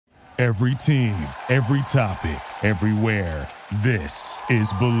Every team, every topic, everywhere. This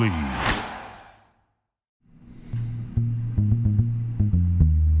is Believe.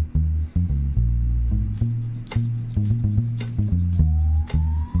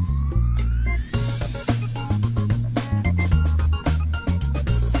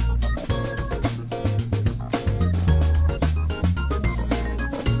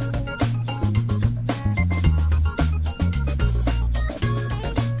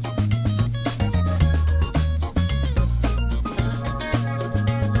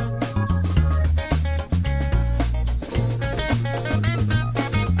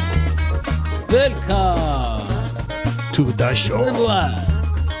 Welcome to the show. everyone.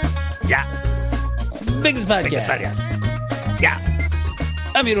 Yeah. Biggest podcast. Yeah.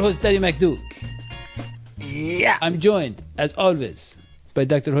 I'm your host, Daddy McDuke. Yeah. I'm joined, as always, by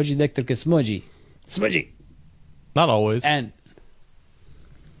Dr. Hoji Dr. Kismoji. Smudgy. Not always. And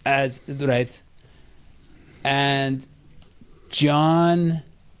and John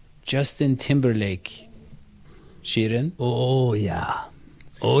Justin Timberlake Sheeran. Oh, yeah.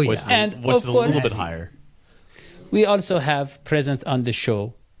 Oh, Voice, yeah. And voice of is a little course- bit higher. We also have present on the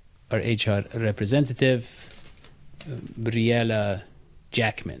show our HR representative, Briella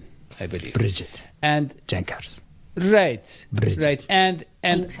Jackman, I believe. Bridget And Jenkins. right, Bridget. right, and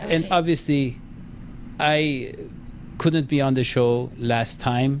Exactly. obviously, I couldn't be on the show last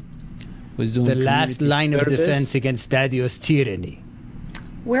time. Was doing The last community line of service. defense against Daddy-O's tyranny.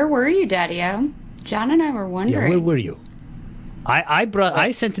 Where were you, Daddy-O? John and I were Yeah, wondering. where were you?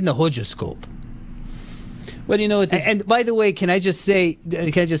 I sent in the Hojoscope. Well, you know, it is. And by the way, can I just say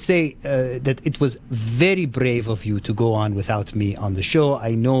that it was very brave of you to go on without me on the show.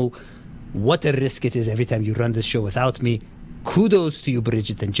 I know what a risk it is every time you run the show without me. Kudos to you,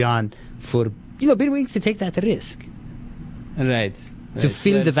 Bridget and John, for being willing to take that risk right. to right.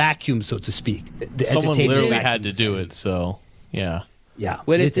 fill Well- the vacuum, so to speak. The Someone entertainment literally vacuum. had to do it, so yeah. Yeah.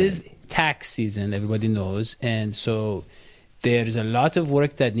 Well, it literally. is tax season, everybody knows, and so there's a lot of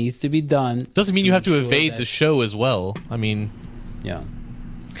work that needs to be done. Doesn't mean you have to ensure evade that- the show as well. I mean, Yeah.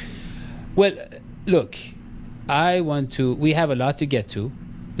 Well, look, we have a lot to get to.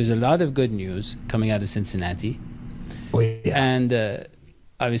 There's a lot of good news coming out of Cincinnati. Oh, yeah. And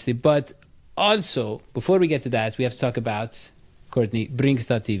obviously, but also, before we get to that, we have to talk about, Courtney,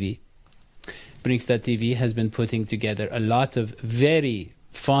 Brinks.tv. Brinks.tv has been putting together a lot of very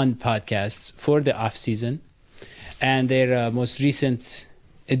fun podcasts for the off season. And their most recent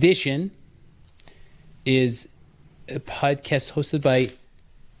edition is a podcast hosted by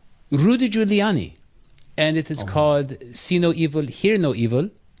Rudy Giuliani. And it is called See No Evil, Hear No Evil.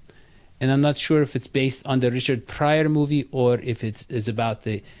 And I'm not sure if it's based on the Richard Pryor movie or if it is about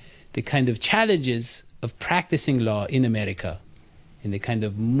the kind of challenges of practicing law in America, in the kind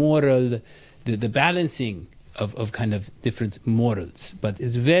of moral, the balancing of kind of different morals. But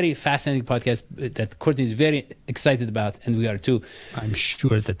it's a very fascinating podcast that Courtney is very excited about, and we are too. I'm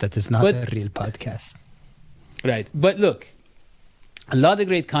sure that is not But- a real podcast. Right. But look, a lot of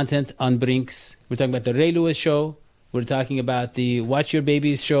great content on Brinks. We're talking about the Ray Lewis show. We're talking about the Watch Your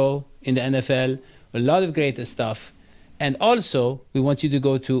Babies show in the NFL. A lot of great stuff. And also, we want you to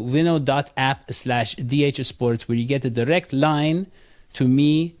go to vino.app/DH Sports, where you get a direct line to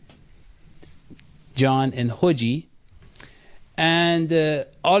me, John, and Hoji. And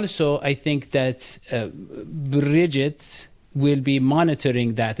also, I think that Bridget will be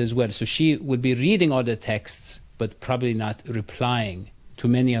monitoring that as well. So she will be reading all the texts, but probably not replying to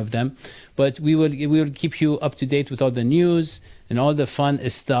many of them. But we will keep you up to date with all the news and all the fun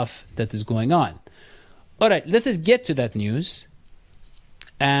stuff that is going on. All right, let us get to that news.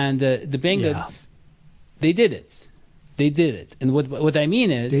 And the Bengals, they did it. They did it. And what I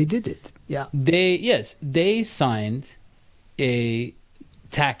mean is... They did it. Yeah. They signed a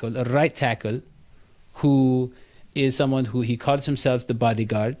right tackle, who is someone who he calls himself the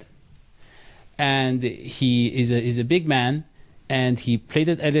bodyguard, and he is a big man, and he played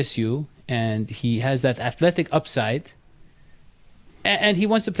at LSU, and he has that athletic upside, and he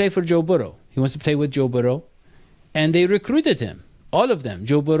wants to play for Joe Burrow. He wants to play with Joe Burrow, and they recruited him, all of them.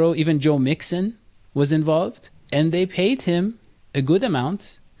 Joe Burrow, even Joe Mixon was involved, and they paid him a good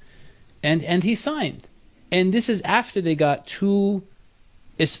amount. And he signed. And this is after they got two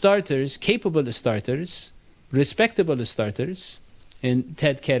starters, capable starters, respectable starters, in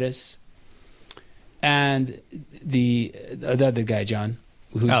Ted Karras and the other guy, John,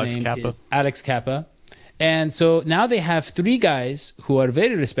 whose Alex name Kappa. is Alex Kappa. And so now they have three guys who are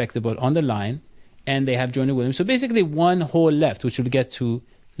very respectable on the line, and they have Jonah Williams. So basically one hole left, which we'll get to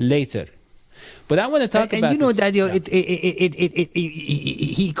later But I want to talk And about you know, this. Daddy, Yeah.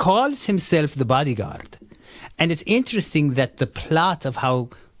 he calls himself the bodyguard. And it's interesting that the plot of how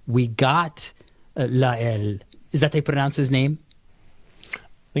we got Lael, is that how you pronounce his name?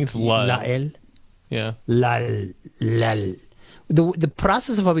 I think it's Lal. Lael? Yeah. Lal. The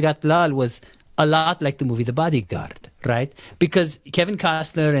process of how we got Lal was a lot like the movie The Bodyguard, right? Because Kevin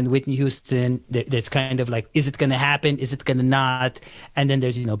Costner and Whitney Houston, there's kind of like, is it going to happen? Is it going to not? And then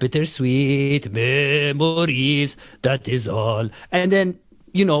there's, bittersweet memories, that is all. And then,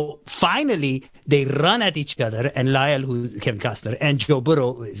 finally they run at each other, and Lyle, who Kevin Costner, and Joe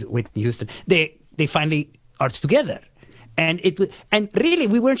Burrow, who is Whitney Houston, they finally are together. And really,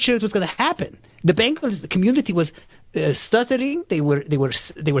 we weren't sure it was going to happen. The Bengals, the community was stuttering. They were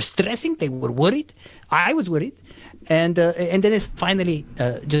stressing. They were worried. I was worried, and then it finally,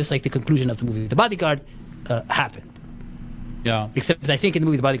 just like the conclusion of the movie The Bodyguard, happened. Yeah. Except I think in the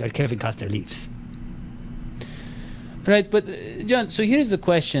movie The Bodyguard, Kevin Costner leaves. Right, but John, so here's the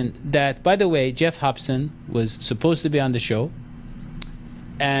question that, by the way, Jeff Hobson was supposed to be on the show,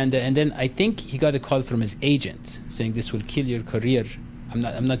 and then I think he got a call from his agent saying this will kill your career.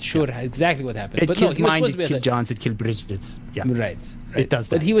 I'm not sure exactly what happened. It but killed he was mine, supposed it to be killed John's, it killed Bridget's. Yeah. Right. It does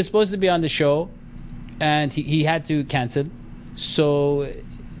that. But he was supposed to be on the show, and he had to cancel. So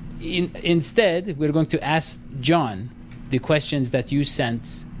instead, we're going to ask John the questions that you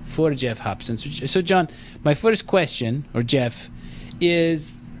sent for Jeff Hobson. So John, my first question, or Jeff,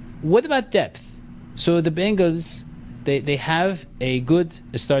 is what about depth? So the Bengals, they have a good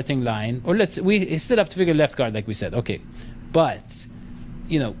starting line, or we still have to figure left guard, like we said. Okay, but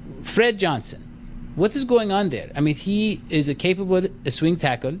Fred Johnson, what is going on there? I mean, he is a capable swing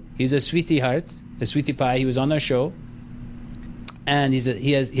tackle. He's a sweetie pie. He was on our show, and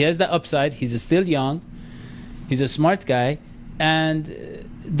he has the upside. He's still young. He's a smart guy, and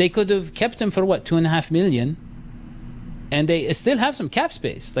they could have kept him for what, $2.5 million, and they still have some cap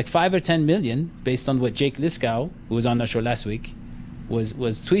space, like $5 or $10 million, based on what Jake Liskow, who was on our show last week, was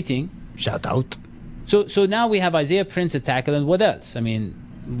tweeting. Shout out. So now we have Isaiah Prince at tackle, and what else? I mean,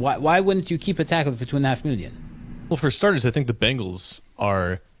 why wouldn't you keep a tackle for $2.5 million? Well, for starters, I think the Bengals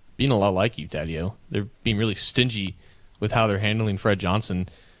are being a lot like you, Daddy-O. They're being really stingy with how they're handling Fred Johnson.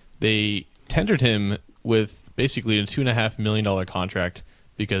 They tendered him with basically a $2.5 million contract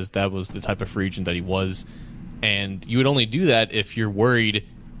because that was the type of free agent that he was. And you would only do that if you're worried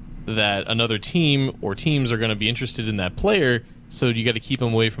that another team or teams are going to be interested in that player, so you got to keep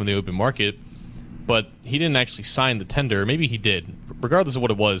him away from the open market. But he didn't actually sign the tender. Maybe he did. Regardless of what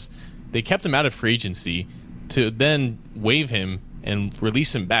it was, they kept him out of free agency to then waive him and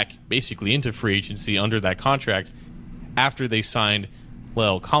release him back basically into free agency under that contract after they signed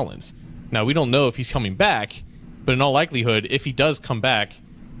La'el Collins. Now, we don't know if he's coming back, but in all likelihood, if he does come back,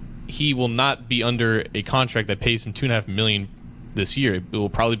 he will not be under a contract that pays him $2.5 million this year. It will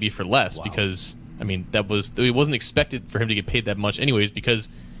probably be for less because, I mean, it wasn't expected for him to get paid that much anyways because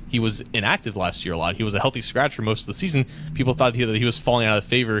he was inactive last year a lot. He was a healthy scratch for most of the season. People thought that he was falling out of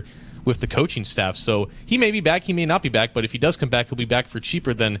favor with the coaching staff. So he may be back, he may not be back, but if he does come back, he'll be back for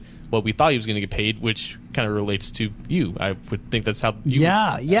cheaper than what we thought he was going to get paid, which kind of relates to you. I would think that's how you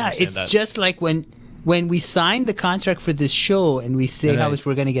It's that. Just like when we signed the contract for this show and we say how much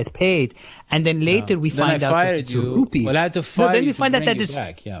we're going to get paid, and then later we find out that it's rupees. Well, I had to fire no, then you we find to out bring that you it's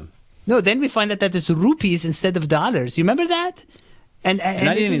back. Yeah. no, then we find out that it's rupees instead of dollars. You remember that? And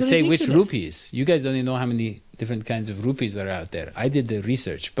I didn't even say which ridiculous. rupees. You guys don't even know how many different kinds of rupees that are out there. I did the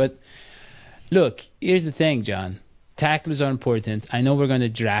research. But look, here's the thing, John. Tacklers are important. I know we're going to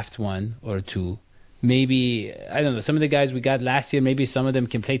draft one or two. Maybe, I don't know, some of the guys we got last year, maybe some of them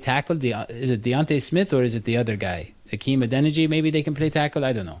can play tackle. Is it Deontay Smith or is it the other guy? Akeem Adeniji, maybe they can play tackle?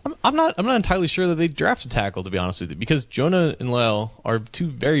 I don't know. I'm not entirely sure that they draft a tackle, to be honest with you, because Jonah and La'el are two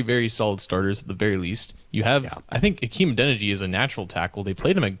very, very solid starters at the very least. You have, I think Akeem Adeniji is a natural tackle. They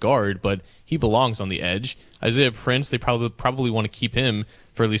played him at guard, but he belongs on the edge. Isaiah Prince, they probably want to keep him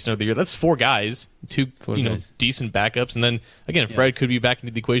for at least another year. That's four guys, two decent backups, and then again, Fred could be back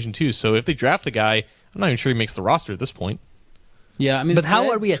into the equation too. So if they draft a guy, I'm not even sure he makes the roster at this point. Yeah, I mean, but how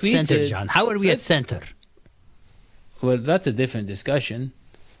Fred are we at center, John? How are we at center? Well, that's a different discussion.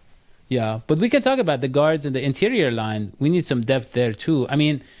 Yeah, but we can talk about the guards and the interior line. We need some depth there too. I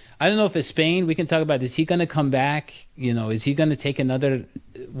mean, I don't know if it's Spain. We can talk about, is he going to come back? Is he going to take another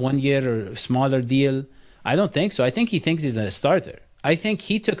 1 year or smaller deal? I don't think so. I think he thinks he's a starter. I think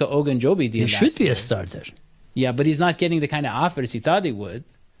he took a Ogunjobi deal. He should be a starter. Yeah, but he's not getting the kind of offers he thought he would.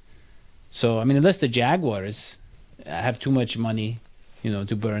 So, I mean, unless the Jaguars have too much money,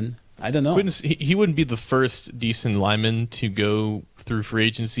 to burn, I don't know. He wouldn't be the first decent lineman to go through free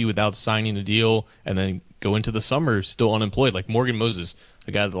agency without signing a deal and then go into the summer still unemployed. Like Morgan Moses,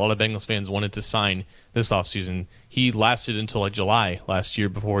 a guy that a lot of Bengals fans wanted to sign this offseason. He lasted until like July last year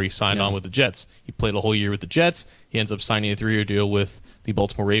before he signed on with the Jets. He played a whole year with the Jets. He ends up signing a 3-year deal with the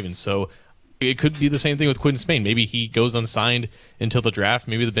Baltimore Ravens. So it could be the same thing with Quinton Spain. Maybe he goes unsigned until the draft.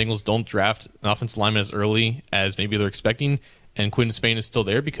 Maybe the Bengals don't draft an offensive lineman as early as maybe they're expecting, and Quinton Spain is still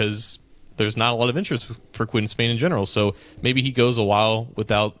there because there's not a lot of interest for Quinton Spain in general. So maybe he goes a while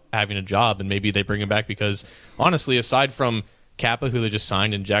without having a job, and maybe they bring him back because, honestly, aside from Kappa, who they just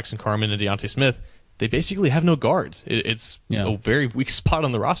signed, and Jackson Carman and Deontay Smith, they basically have no guards. It's a very weak spot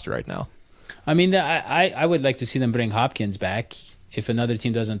on the roster right now. I mean, I would like to see them bring Hopkins back if another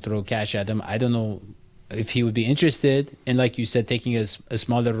team doesn't throw cash at him. I don't know if he would be interested in, like you said, taking a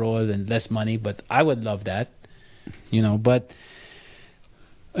smaller role and less money, but I would love that, But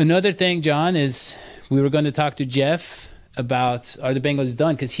another thing, John, is we were going to talk to Jeff about are the Bengals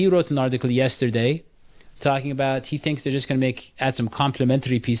done? Because he wrote an article yesterday talking about he thinks they're just going to add some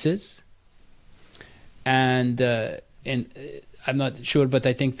complementary pieces. And I'm not sure, but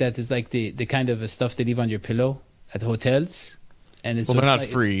I think that is like the kind of stuff they leave on your pillow at hotels. And it's they're not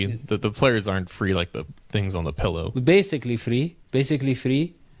free. The players aren't free like the things on the pillow. Basically free,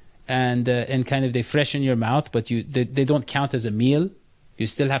 and kind of they freshen your mouth, but they don't count as a meal. You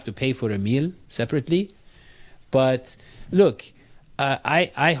still have to pay for a meal separately. But look,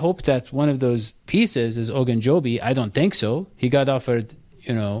 I hope that one of those pieces is Ogunjobi. I don't think so. He got offered,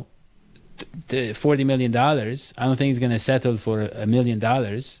 $40 million. I don't think he's going to settle for $1 million.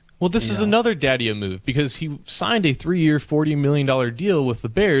 Well, this is another Daddio move because he signed a 3-year, $40 million deal with the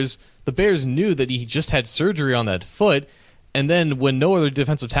Bears. The Bears knew that he just had surgery on that foot, and then when no other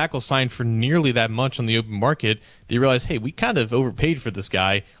defensive tackle signed for nearly that much on the open market, they realized, hey, we kind of overpaid for this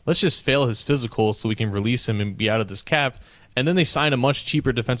guy. Let's just fail his physical so we can release him and be out of this cap. And then they signed a much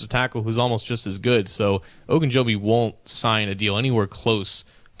cheaper defensive tackle who's almost just as good. So Ogunjobi won't sign a deal anywhere close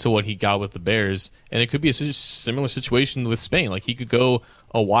to what he got with the Bears, and it could be a similar situation with Spain. Like he could go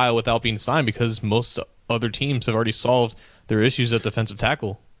a while without being signed because most other teams have already solved their issues at defensive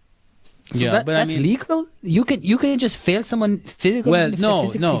tackle. So that's legal. You can just fail someone physically. Well, no.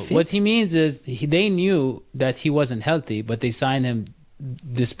 What he means is they knew that he wasn't healthy, but they signed him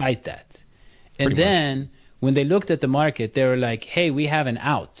despite that. And then when they looked at the market, they were like, "Hey, we have an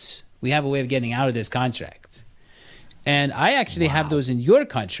out. We have a way of getting out of this contract." And I actually have those in your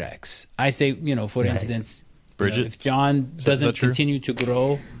contracts. I say, for instance, Bridget, if John doesn't continue to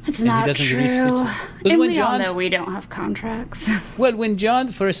grow, that's not he doesn't true. Reach and we all know we don't have contracts. Well, when John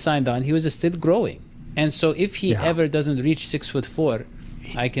first signed on, he was still growing, and so if he ever doesn't reach 6'4",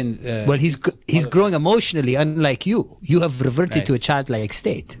 I can. He's growing emotionally, unlike you. You have reverted to a childlike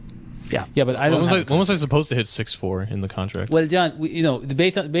state. Yeah, but I don't. When was I supposed to hit 6'4" in the contract? Well, John,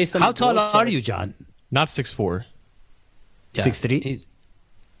 based on how tall are you, John? Not 6'4". 6'3".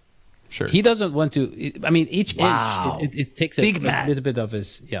 Sure. He doesn't want to. I mean, each inch it takes a little bit of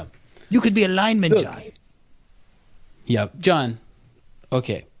his. Yeah. You could be a lineman, John. Yeah, John.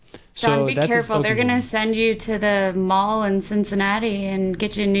 Okay. John, be careful. They're going to send you to the mall in Cincinnati and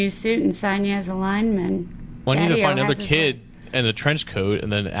get you a new suit and sign you as a lineman. Well, I need to find another kid in a trench coat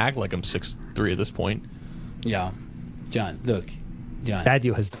and then act like I'm 6'3" at this point. Yeah. John, look. John.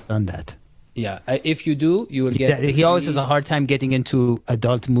 Daddio has done that. Yeah, if you do, you will get... He always has a hard time getting into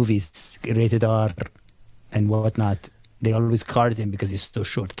adult movies, rated R and whatnot. They always card him because he's so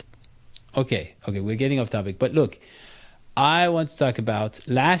short. Okay, we're getting off topic. But look, I want to talk about,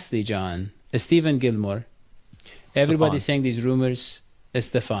 lastly, John, Stephen Gilmore. Everybody's saying these rumors,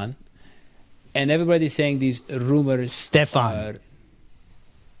 Stefan. And everybody's saying these rumors... Stefan.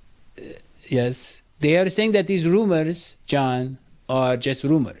 Yes. They are saying that these rumors, John, are just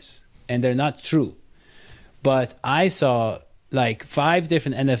rumors. And they're not true. But I saw like 5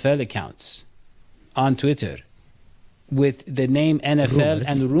 different NFL accounts on Twitter with the name NFL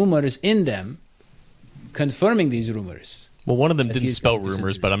and rumors in them confirming these rumors. Well, one of them didn't spell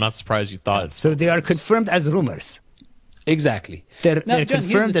rumors, but I'm not surprised you thought it. So they are confirmed as rumors. Exactly. They're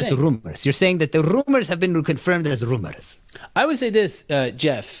confirmed as rumors. You're saying that the rumors have been confirmed as rumors. I would say this,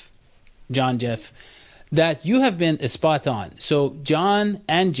 Jeff, that you have been spot on. So John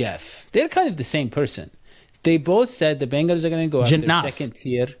and Jeff, they're kind of the same person. They both said the Bengals are going to go after second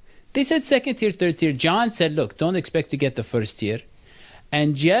tier. They said second tier, third tier. John said, look, don't expect to get the first tier.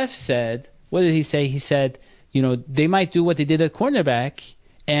 And Jeff said, what did he say? He said, they might do what they did at cornerback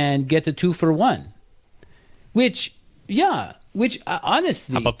and get a 2-for-1. Which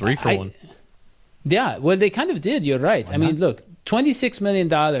honestly... How about 3-for-1? Yeah, well, they kind of did. You're right. I mean, look, $26 million.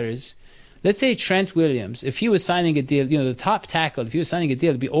 Let's say Trent Williams, if he was signing a deal, the top tackle, if he was signing a deal,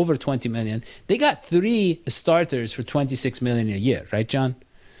 it'd be over $20 million. They got 3 starters for $26 million a year, right, John?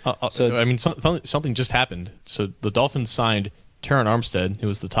 Something just happened. So the Dolphins signed Terron Armstead, who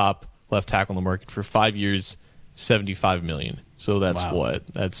was the top left tackle in the market, for 5 years, $75 million. So that's what?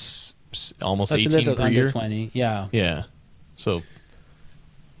 That's almost 18 per year. 20, yeah. Yeah. So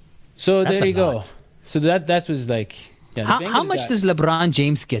there you go. So that was like. Yeah, how much does LeBron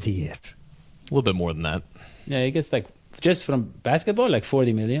James get a year? A little bit more than that. Yeah, he gets like just from basketball, like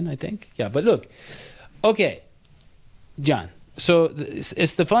 $40 million, I think. Yeah, but look, okay, John. So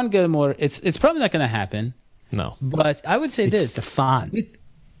Stephon Gilmore, it's probably not going to happen. No. But I would say it's Stephon.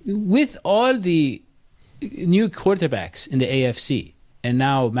 With all the new quarterbacks in the AFC, and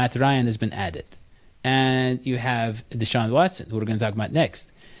now Matt Ryan has been added, and you have Deshaun Watson, who we're going to talk about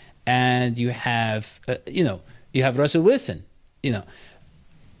next, and you have you have Russell Wilson.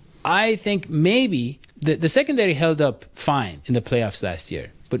 I think maybe the secondary held up fine in the playoffs last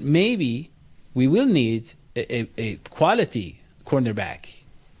year, but maybe we will need a quality cornerback.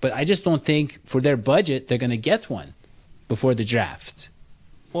 But I just don't think for their budget they're going to get one before the draft.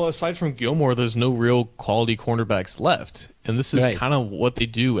 Well, aside from Gilmore, there's no real quality cornerbacks left. And this is kind of what they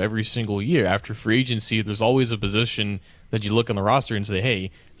do every single year. After free agency, there's always a position that you look on the roster and say, hey,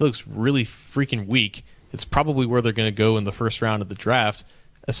 it looks really freaking weak. It's probably where they're going to go in the first round of the draft.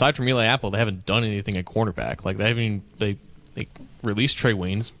 Aside from Eli Apple, they haven't done anything at cornerback. Like they released Trey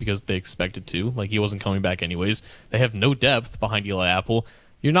Waynes because they expected to. Like, he wasn't coming back anyways. They have no depth behind Eli Apple.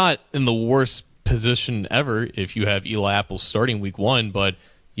 You're not in the worst position ever if you have Eli Apple starting week 1, but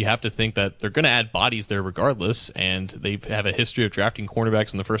you have to think that they're going to add bodies there regardless, and they have a history of drafting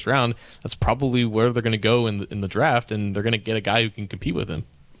cornerbacks in the first round. That's probably where they're going to go in the draft, and they're going to get a guy who can compete with him.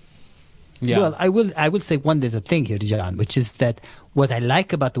 Yeah. Well, I will say one little thing here, John, which is that what I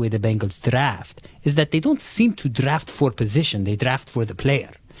like about the way the Bengals draft is that they don't seem to draft for position; they draft for the player.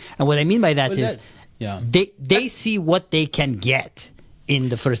 And what I mean by that is, they see what they can get in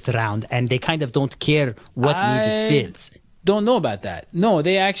the first round, and they kind of don't care what need it fills. Don't know about that. No,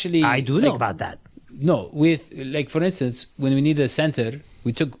 they actually. I do know about that. No, with for instance, when we needed a center,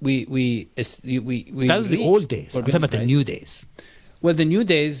 we that was the old days. I'm talking about the new days. Well, the new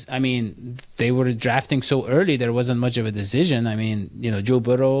days, I mean, they were drafting so early, there wasn't much of a decision. I mean, Joe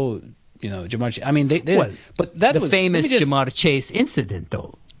Burrow, Jamar Chase. I mean, but that was the famous Jamar Chase incident,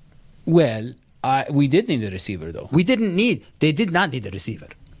 though. Well, we did need a receiver, though. They did not need a receiver.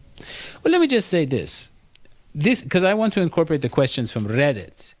 Well, let me just say this, because I want to incorporate the questions from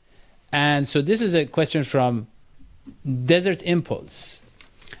Reddit. And so this is a question from Desert Impulse.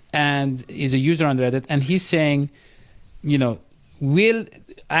 And he's a user on Reddit. And he's saying, will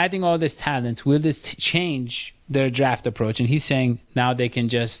adding all this talent, will this change their draft approach? And he's saying now they can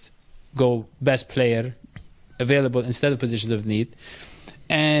just go best player available instead of positions of need.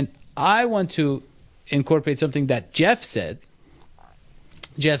 And I want to incorporate something that Jeff said.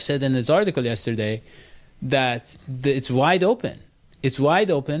 Jeff said in his article yesterday that it's wide open. It's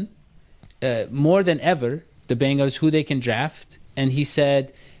wide open more than ever, the Bengals, who they can draft. And he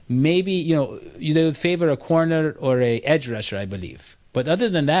said maybe, they would favor a corner or a edge rusher, I believe. But other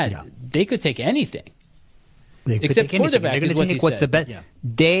than that, they could take anything. Except quarterback. They're going to take what's the best. Yeah.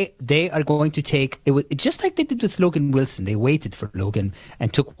 They are going to take it, just like they did with Logan Wilson. They waited for Logan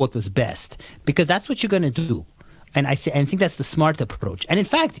and took what was best, because that's what you're going to do. And I think that's the smart approach. And in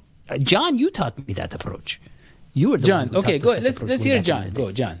fact, John, you taught me that approach. You were the John. one who Okay, taught go. us that Let's approach hear way John. back in the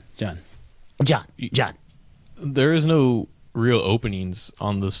Go, day. John. There is no real openings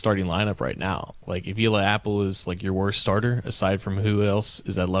on the starting lineup right now. Like, if Eli Apple is like your worst starter, aside from who else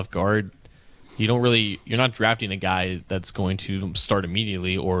is at left guard, you're not drafting a guy that's going to start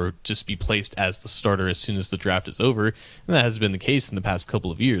immediately or just be placed as the starter as soon as the draft is over. And that has been the case in the past couple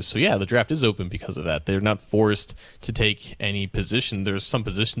of years. So yeah, the draft is open because of that. They're not forced to take any position. There's some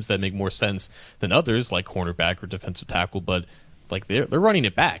positions that make more sense than others, like cornerback or defensive tackle, but like they're running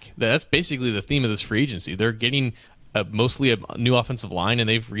it back. That's basically the theme of this free agency. They're getting mostly a new offensive line, and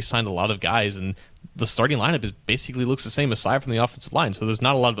they've re-signed a lot of guys, and the starting lineup basically looks the same aside from the offensive line. So there's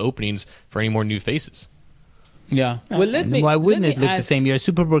not a lot of openings for any more new faces. Yeah. Well, why wouldn't it look the same? You're a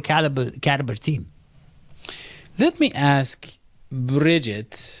Super Bowl caliber team. Let me ask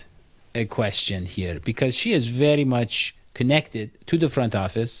Bridget a question here, because she is very much connected to the front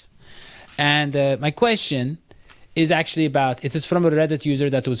office. And my question is actually about, it is from a Reddit user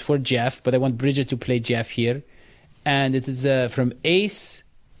that was for Jeff, but I want Bridget to play Jeff here. And it is from Ace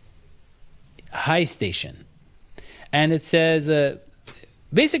High Station. And it says,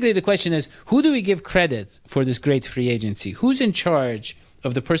 basically the question is, who do we give credit for this great free agency? Who's in charge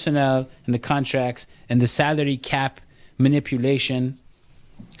of the personnel and the contracts and the salary cap manipulation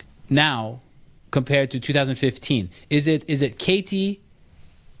now compared to 2015? Is it Katie?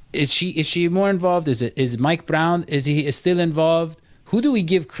 Is she more involved? Is Mike Brown? Is he still involved? Who do we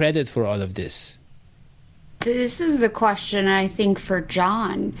give credit for all of this? This is the question, I think, for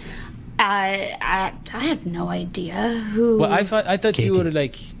John. I have no idea who. Well, I thought Katie. you were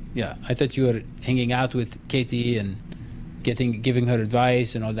I thought you were hanging out with Katie and giving her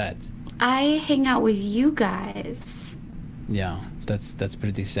advice and all that. I hang out with you guys. Yeah, that's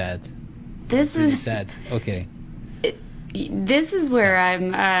pretty sad. This Pretty is sad. Okay. This is where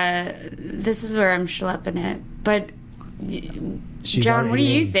I'm schlepping it. But John, what do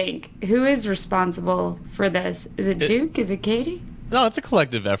you think? Who is responsible for this? Is it Duke? Is it Katie? No, it's a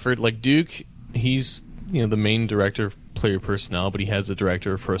collective effort. Like Duke, he's the main director of player personnel, but he has a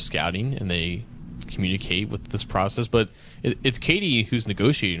director of pro scouting, and they communicate with this process. But it's Katie who's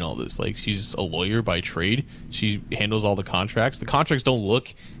negotiating all this. Like, she's a lawyer by trade. She handles all the contracts. The contracts don't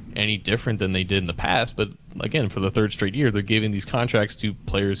look any different than they did in the past, but again, for the third straight year, they're giving these contracts to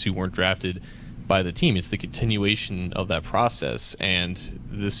players who weren't drafted by the team. It's the continuation of that process, and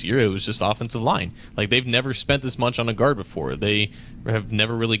this year it was just offensive line. Like, they've never spent this much on a guard before. They have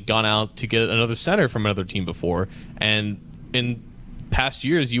never really gone out to get another center from another team before, and in past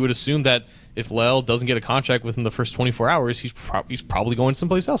years you would assume that if Lel doesn't get a contract within the first 24 hours, he's probably going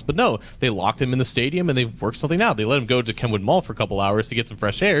someplace else. But no, they locked him in the stadium and they worked something out. They let him go to Kenwood Mall for a couple hours to get some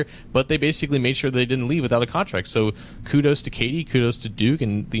fresh air, but they basically made sure they didn't leave without a contract. So kudos to Katie, kudos to Duke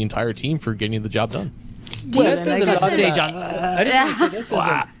and the entire team for getting the job done. Well, that says a lot to say, about- John. I just want to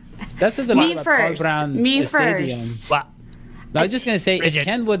say that says a lot Me about Paul first. Brown Me Stadium. first. Wow. No, I was just going to say, if Bridget.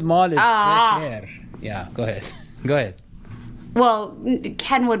 Kenwood Mall is fresh air. Yeah, go ahead. Go ahead. Well,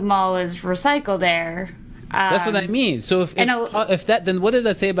 Kenwood Mall is recycled air. That's what I mean. So if that, then what does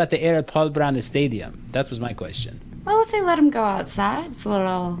that say about the air at Paul Brown Stadium? That was my question. Well, if they let him go outside, it's a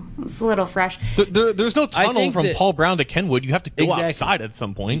little fresh. There's no tunnel think from that- Paul Brown to Kenwood. You have to go Exactly. outside at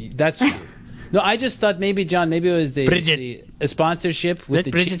some point. That's true. No, I just thought maybe, John, maybe it was Bridget. a sponsorship with Let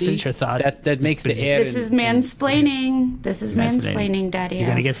the Bridget chili finish her thought. that makes Bridget. the air. This is mansplaining. This is mansplaining, Daddy. You're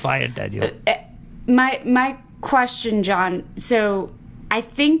gonna get fired, Daddy. My question, John. So I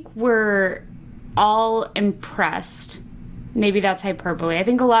think we're all impressed. Maybe that's hyperbole. I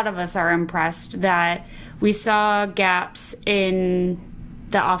think a lot of us are impressed that we saw gaps in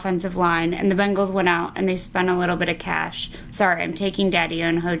the offensive line and the Bengals went out and they spent a little bit of cash. Sorry, I'm taking Daddy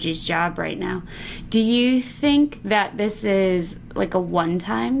and Hoji's job right now. Do you think that this is like a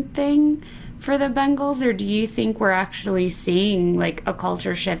one-time thing for the Bengals, or do you think we're actually seeing like a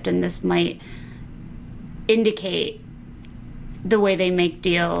culture shift and this might indicate the way they make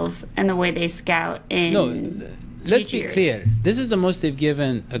deals and the way they scout in Let's future be years? clear. This is the most they've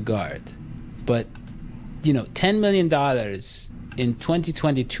given a guard. But, $10 million in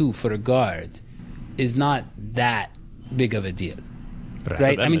 2022 for a guard is not that big of a deal. Right? For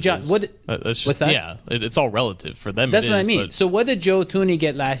I them mean, it John, is. what... That's just, what's that? Yeah, it's all relative for them. That's it what is, I mean. but So what did Joe Tooney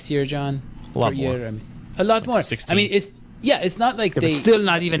get last year, John? A lot Per more. year? I mean, a lot more. 16. I mean, it's not like But they... still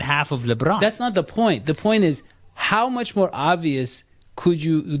not even half of LeBron. That's not the point. The point is, how much more obvious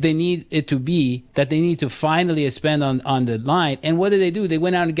they need it to be that they need to finally spend on the line? And what did they do? They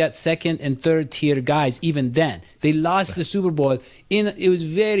went out and got second and third tier guys. Even then, they lost the Super Bowl. It was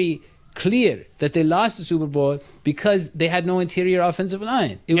very clear that they lost the Super Bowl because they had no interior offensive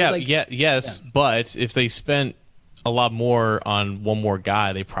line. It was like, yes, but if they spent a lot more on one more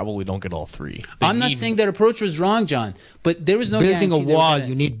guy, they probably don't get all three. I'm not saying their approach was wrong, John, but there was no building a guarantee they were wall. gonna-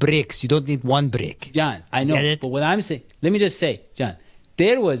 You need bricks. You don't need one brick. John, I know, Get it? but what I'm saying, let me just say, John,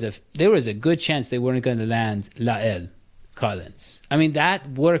 there was a good chance they weren't going to land Lael Collins. I mean, that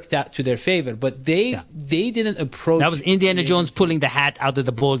worked out to their favor, but they didn't approach. That was Indiana free Jones agency. pulling the hat out of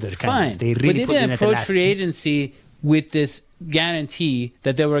the boulder. Fine, They but really they put in didn't at the approach last. free agency with this guarantee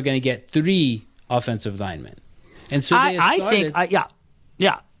that they were going to get 3 offensive linemen, and so they I started, think,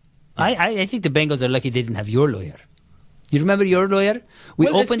 I think the Bengals are lucky they didn't have your lawyer. You remember your lawyer? We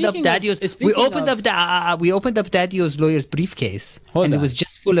Well, opened up speaking of- Daddy-O's. speaking of- We opened up Daddy-O's lawyer's briefcase, Hold and on. it was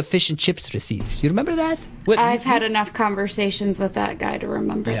just full of fish and chips receipts. You remember that? What- I've had enough conversations with that guy to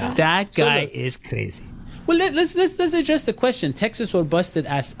remember Yeah. that. That So guy look- is crazy. Well, let's address the question. Texas or Busted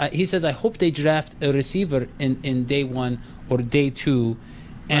asked. He says, "I hope they draft a receiver in day 1 or day 2."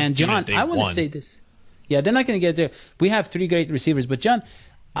 And Not even John, day I want to 1. say this. Yeah, they're not going to get there. We have 3 great receivers, but John,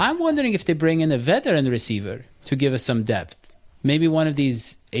 I'm wondering if they bring in a veteran receiver to give us some depth. Maybe one of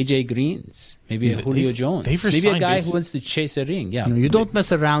these AJ Greens, maybe a Julio Jones, they've maybe a resigned guy who wants to chase a ring. Yeah, You don't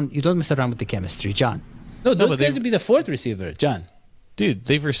mess around. You don't mess around with the chemistry, John. no, those but guys they- would be the fourth receiver, John. Dude,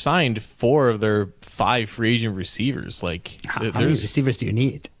 they've resigned 4 of their 5 free agent receivers. Like, How many there's receivers do you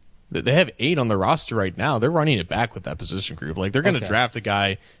need? they have 8 on the roster right now. They're running it back with that position group. Like, they're going to Okay. draft a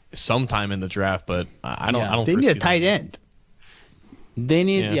guy sometime in the draft, but I don't. Yeah. I don't. They need foresee a them. tight end. They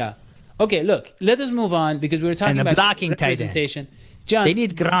need, Yeah. yeah. Okay, look, let us move on because we were talking And a about blocking tight end. representation. John, They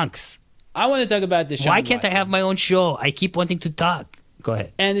need Gronks. I want to talk about Deshaun Why can't I Watson. have my own show? I keep wanting to talk. Go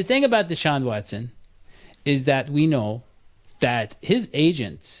ahead. And the thing about Deshaun Watson is that we know that his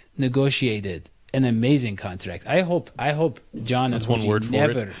agent negotiated an amazing contract. I hope John That's and one Fuji word for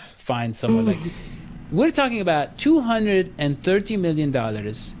never it. find someone like. We're talking about $230 million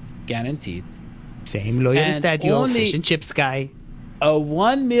guaranteed, Same lawyer as And that, you only- fish and chips guy. a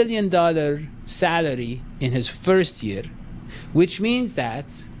 $1 million salary in his first year, which means that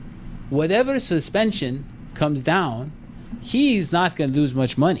whatever suspension comes down, he's not going to lose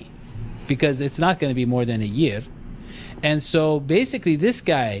much money because it's not going to be more than a year. And so basically, this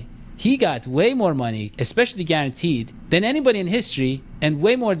guy, he got way more money, especially guaranteed, than anybody in history, and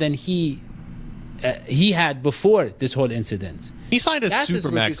way more than he had before this whole incident. He signed a That is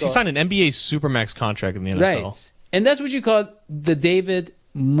what you supermax. He call- signed an NBA supermax contract in the NFL. Right. And that's what you call the David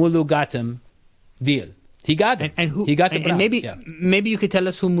Mulugatam deal. He got him. And who? He got the and Browns, maybe yeah. maybe you could tell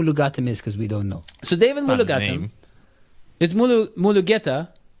us who Mulugatam is because we don't know. So David Not his Mulugatam, name. it's Mulugeta,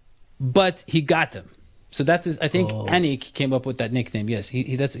 but he got him. So that is, I think, Anik came up with that nickname. Yes, yeah,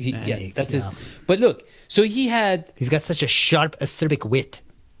 Anik, that's his. yeah. But look, so he had He's got such a sharp, acerbic wit.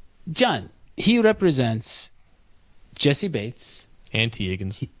 John. He represents Jesse Bates And T.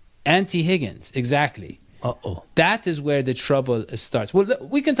 Higgins. and T. Higgins. Exactly. Uh-oh. That is where the trouble starts. Well,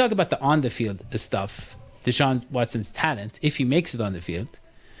 we can talk about the on the field stuff, Deshaun Watson's talent, if he makes it on the field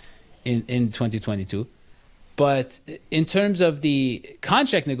in 2022. But in terms of the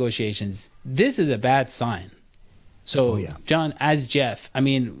contract negotiations, this is a bad sign. So, yeah. John, as Jeff, I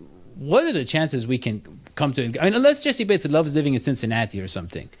mean, what are the chances we can come to? I mean, unless Jesse Bates loves living in Cincinnati or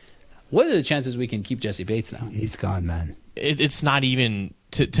something, what are the chances we can keep Jesse Bates now? He's gone, man. It's not even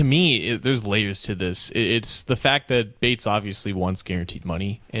to me. There's layers to this. It's the fact that Bates obviously wants guaranteed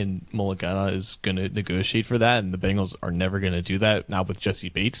money, and Mulligana is going to negotiate for that, and the Bengals are never going to do that. Not with Jesse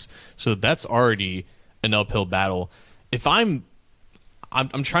Bates, so that's already an uphill battle. If I'm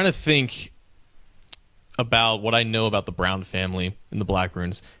trying to think about what I know about the Brown family and the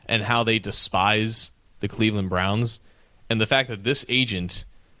Blackburns and how they despise the Cleveland Browns, and the fact that this agent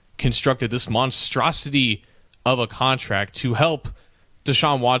constructed this monstrosity of a contract to help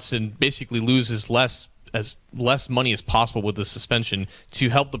Deshaun Watson basically lose as less money as possible with the suspension to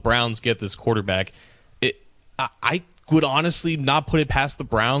help the Browns get this quarterback. I would honestly not put it past the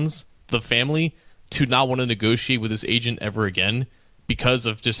Browns, the family, to not want to negotiate with this agent ever again because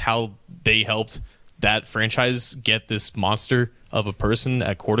of just how they helped that franchise get this monster of a person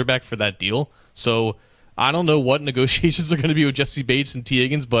at quarterback for that deal. So I don't know what negotiations are going to be with Jesse Bates and T.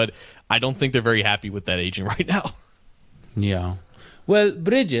 Higgins, but I don't think they're very happy with that agent right now. Yeah. Well,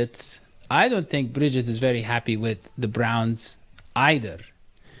 Bridget, I don't think Bridget is very happy with the Browns either.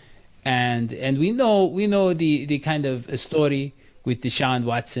 And we know the kind of story with Deshaun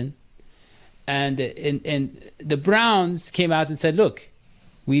Watson. And the Browns came out and said, look,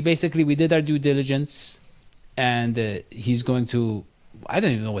 we did our due diligence, and he's going to, I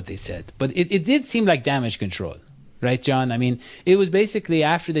don't even know what they said, but it did seem like damage control, right, John? I mean, it was basically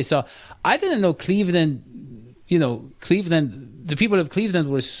after they saw, I didn't know Cleveland, the people of Cleveland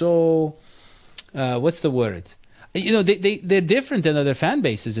were so, what's the word? They're different than other fan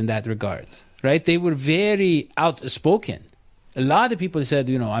bases in that regard, right? They were very outspoken. A lot of people said,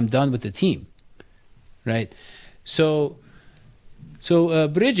 I'm done with the team, right? So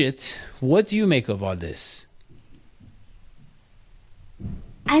Bridget, what do you make of all this?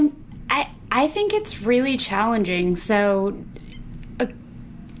 I think it's really challenging. So,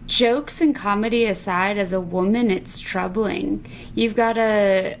 jokes and comedy aside, as a woman, it's troubling. You've got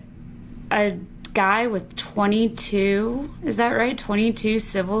a guy with 22, is that right? 22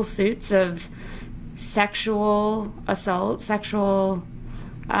 civil suits of sexual assault, sexual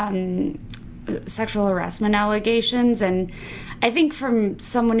harassment allegations, and I think from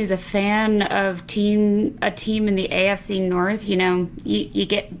someone who's a fan of a team in the AFC North, you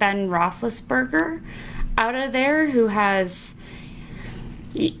get Ben Roethlisberger out of there, who has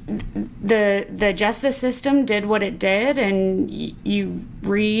the justice system did what it did, and you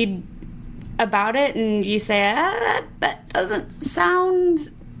read about it and you say, that doesn't sound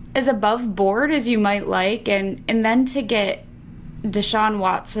as above board as you might like, and then to get Deshaun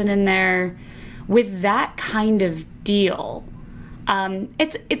Watson in there with that kind of deal.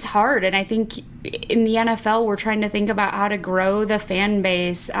 It's hard, and I think in the NFL we're trying to think about how to grow the fan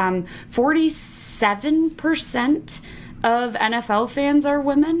base. 47% of NFL fans are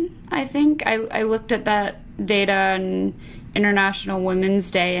women, I think. I looked at that data on International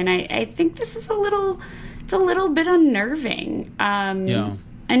Women's Day, and I think this is a little bit unnerving.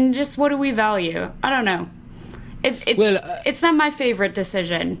 And just what do we value? I don't know. It's not my favorite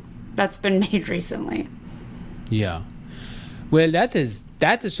decision that's been made recently. Yeah. Well, that is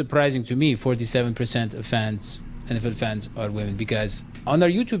surprising to me. 47% of NFL fans are women, because on our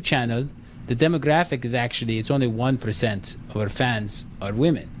YouTube channel, the demographic is actually, it's only 1% of our fans are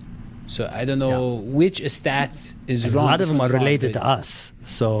women. So I don't know which stat is wrong. A lot of them are related to us.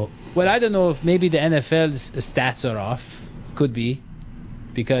 So, well, I don't know if maybe the NFL's stats are off. Could be,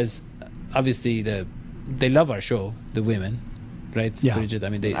 because obviously they love our show, the women, right? Yeah. Bridget, I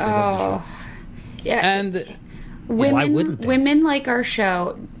mean, they love the show. Yeah. And why wouldn't they? Women like our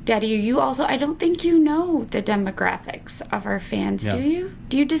show. Daddy, you also, I don't think you know the demographics of our fans, do you?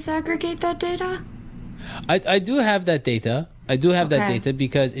 Do you disaggregate that data? I do have that data. I do have that data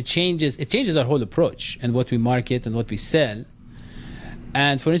because it changes our whole approach and what we market and what we sell.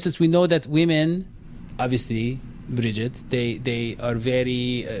 And for instance, we know that women, obviously, Bridget, they are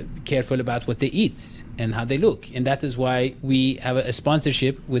very careful about what they eat and how they look. And that is why we have a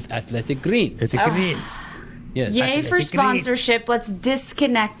sponsorship with Athletic Greens. Athletic Greens. Yes. Yay for sponsorship. Let's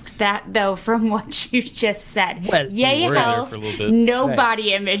disconnect that, though, from what you just said. Well, yay health, no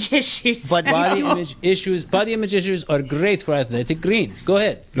body image issues. But body image issues are great for Athletic Greens. Go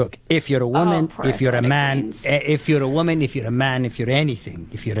ahead. Look, if you're a woman, if you're a man, Greens. if you're a woman, if you're a man, if you're anything,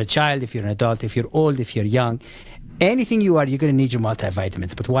 if you're a child, if you're an adult, if you're old, if you're young, anything you are, you're going to need your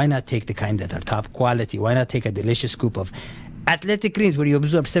multivitamins. But why not take the kind that are top quality? Why not take a delicious scoop of Athletic Greens, where you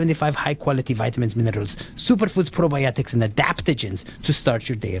absorb 75 high-quality vitamins, minerals, superfoods, probiotics, and adaptogens to start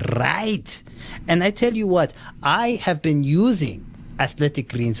your day right? And I tell you what, I have been using Athletic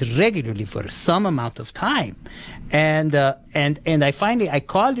Greens regularly for some amount of time. And I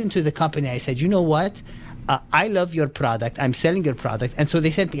called into the company. I said, you know what? I love your product. I'm selling your product. And so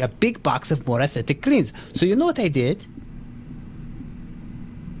they sent me a big box of more Athletic Greens. So you know what I did?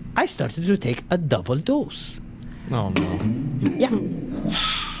 I started to take a double dose. Oh, no. Yeah.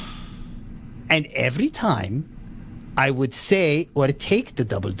 And every time I would say or take the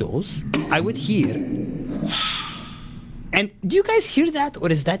double dose, I would hear. And do you guys hear that,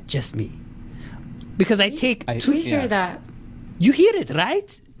 or is that just me? Because I take two. We hear that. You hear it,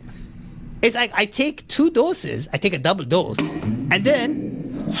 right? It's like I take 2 doses, I take a double dose, and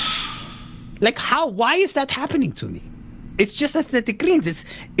then, like, why is that happening to me? It's just Athletic Greens.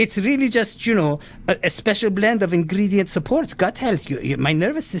 It's really just, a special blend of ingredients supports gut health, my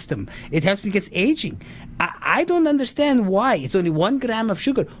nervous system. It helps me against aging. I don't understand why. It's only 1 gram of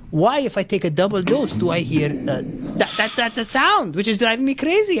sugar. Why, if I take a double dose, do I hear that sound, which is driving me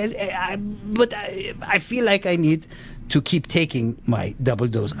crazy? But I feel like I need to keep taking my double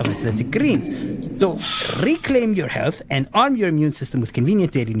dose of Athletic Greens. So reclaim your health and arm your immune system with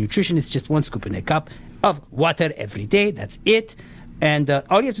convenient daily nutrition. It's just 1 scoop in a cup of water every day. That's it. And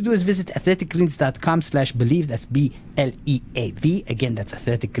all you have to do is visit athleticgreens.com/believe. That's BLEAV. Again, that's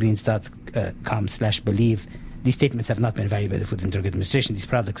athleticgreens.com/believe. These statements have not been evaluated by the Food and Drug Administration. These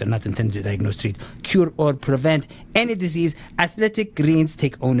products are not intended to diagnose, treat, cure, or prevent any disease. Athletic Greens,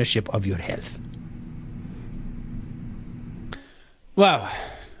 take ownership of your health. Wow.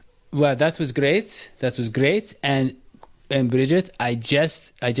 Well, that was great. And Bridget, I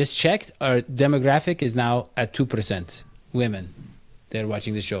just checked. Our demographic is now at 2% women. They're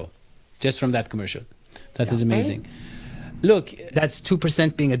watching the show, just from that commercial. That is amazing. Look, that's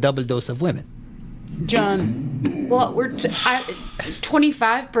 2% being a double dose of women. John. Well,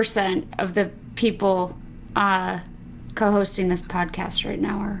 25% of the people co-hosting this podcast right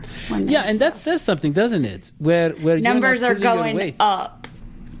now are women. Yeah, and that says something, doesn't it? Where numbers are going up.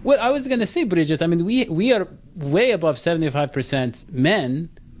 Well, I was going to say, Bridget, I mean, we are way above 75% men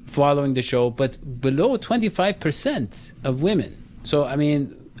following the show, but below 25% of women. So, I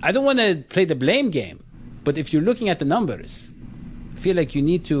mean, I don't want to play the blame game, but if you're looking at the numbers, I feel like you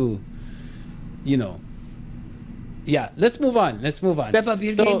need to, yeah, let's move on. Step up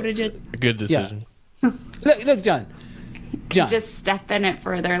your game, Bridget. A good decision. Yeah. Look, John. Just step in it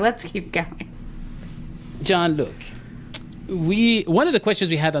further. Let's keep going. John, look. One of the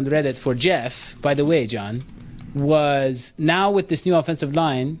questions we had on Reddit for Jeff, by the way, John, was now with this new offensive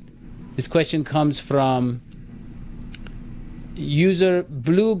line, this question comes from user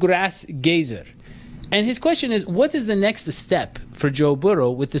Bluegrass Gazer. And his question is, what is the next step for Joe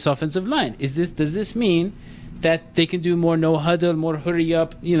Burrow with this offensive line? Does this mean that they can do more no huddle, more hurry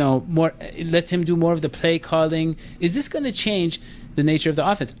up, more let him do more of the play calling? Is this going to change the nature of the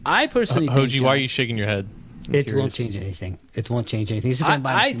offense? I personally think, Hoji, why are you shaking your head? It won't change anything. It won't change anything. It's just going to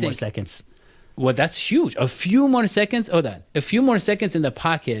buy a few more seconds. Well, that's huge. A few more seconds. Hold on. A few more seconds in the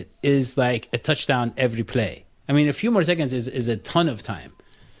pocket is like a touchdown every play. I mean, a few more seconds is a ton of time.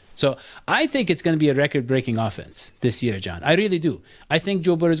 So I think it's going to be a record-breaking offense this year, John. I really do. I think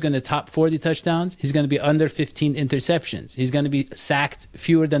Joe Burrow is going to top 40 touchdowns. He's going to be under 15 interceptions. He's going to be sacked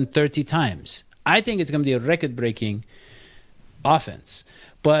fewer than 30 times. I think it's going to be a record-breaking offense.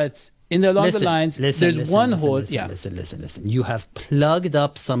 But in the longer lines, there's one hole. Listen. You have plugged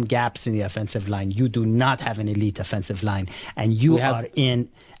up some gaps in the offensive line. You do not have an elite offensive line, and you are in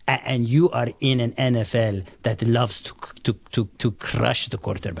an NFL that loves to crush the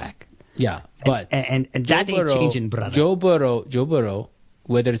quarterback. Yeah, but and that ain't changing, brother. Joe Burrow,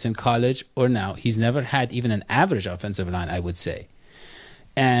 whether it's in college or now, he's never had even an average offensive line, I would say.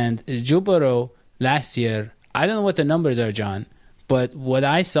 And Joe Burrow last year, I don't know what the numbers are, John, but what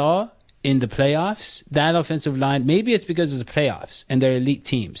I saw in the playoffs, that offensive line, maybe it's because of the playoffs and their elite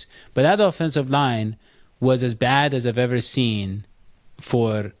teams, but that offensive line was as bad as I've ever seen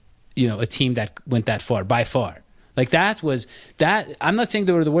for a team that went that far, by far. Like that. I'm not saying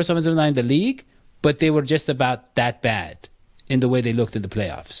they were the worst offensive line in the league, but they were just about that bad in the way they looked in the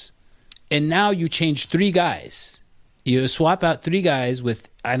playoffs. And now you change three guys. You swap out three guys with,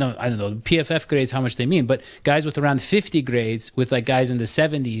 I don't know, PFF grades, how much they mean, but guys with around 50 grades with like guys in the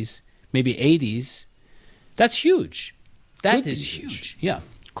 70s, maybe 80s. That's huge. That is huge. Yeah.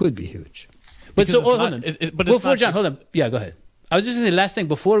 Could be huge. But so, hold on. Hold on. Yeah, go ahead. I was just going to say the last thing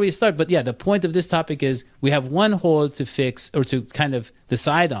before we start, but yeah, the point of this topic is we have one hole to fix or to kind of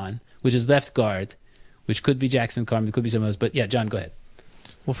decide on, which is left guard, which could be Jackson Carman, could be someone else. But yeah, John, go ahead.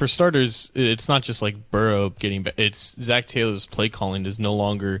 Well, for starters, it's not just like Burrow getting back. It's Zach Taylor's play calling is no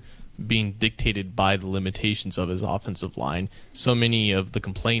longer being dictated by the limitations of his offensive line. So many of the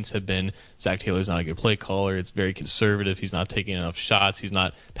complaints have been Zach Taylor's not a good play caller. It's very conservative. He's not taking enough shots. He's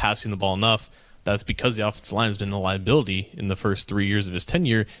not passing the ball enough. That's because the offensive line has been the liability in the first 3 years of his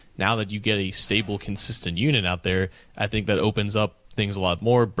tenure. Now that you get a stable, consistent unit out there, I think that opens up things a lot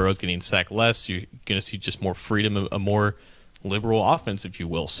more. Burrow's getting sacked less. You're going to see just more freedom, a more liberal offense, if you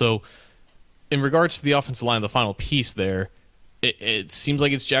will. So in regards to the offensive line, the final piece there, it seems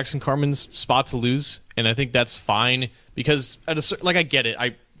like it's Jackson Carman's spot to lose, and I think that's fine because I get it.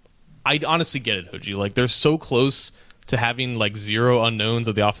 I honestly get it, Hoji. Like they're so close to having like zero unknowns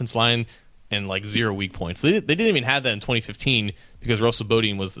of the offensive line and like zero weak points. They didn't even have that in 2015 because Russell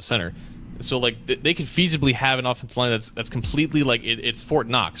Bodine was the center. So like they could feasibly have an offensive line that's completely like it's Fort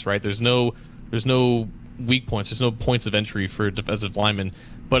Knox, right? There's no weak points. There's no points of entry for defensive linemen.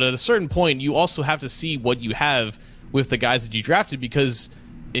 But at a certain point, you also have to see what you have with the guys that you drafted, because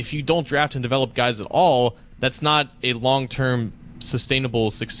if you don't draft and develop guys at all, that's not a long-term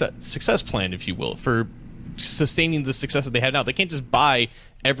sustainable success plan, if you will, for sustaining the success that they have now. They can't just buy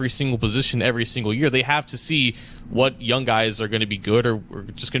every single position every single year. They have to see what young guys are going to be good or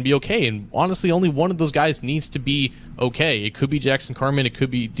just going to be okay. And honestly, only one of those guys needs to be okay. It could be Jackson Carman. It could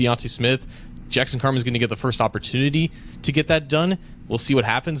be Deontay Smith. Jackson Carman is going to get the first opportunity to get that done. We'll see what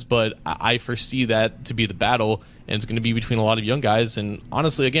happens, but I foresee that to be the battle, and it's going to be between a lot of young guys. And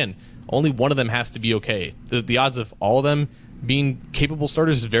honestly, again, only one of them has to be okay. The odds of all of them being capable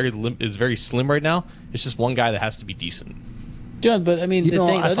starters is very slim right now. It's just one guy that has to be decent. John, but I mean,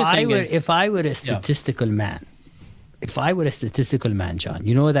 if I were a statistical man, John,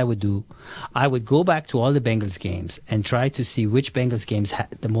 you know what I would do? I would go back to all the Bengals games and try to see which Bengals games had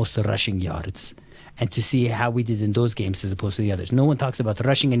the most rushing yards, and to see how we did in those games as opposed to the others. No one talks about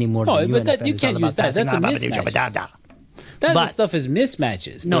rushing anymore. No, but you can't use that. That's a mismatch. That stuff is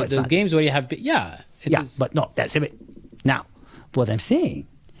mismatches. No, it's the not. Games where you have, but no, that's it. Now, what I'm saying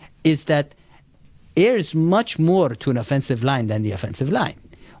is that there's much more to an offensive line than the offensive line.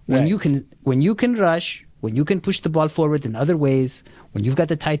 When you can rush, when you can push the ball forward in other ways, when you've got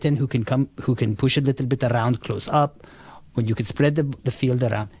the tight end who can push a little bit around close up, when you can spread the field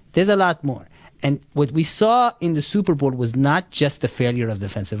around, there's a lot more. And what we saw in the Super Bowl was not just the failure of the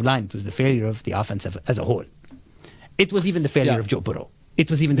defensive line; it was the failure of the offensive as a whole. It was even the failure of Joe Burrow. It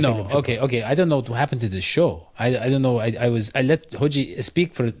was even the failure of Joe Burrow. Okay. I don't know what happened to the show. I don't know. I let Hoji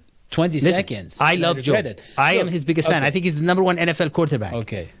speak for 20 seconds. I love Joe. I am his biggest fan. I think he's the number one NFL quarterback.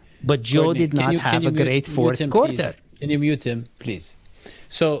 Okay. But Joe did not have a great fourth quarter. Can you mute him, please?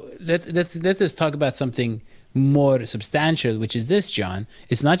 So let us talk about something more substantial, which is this, John.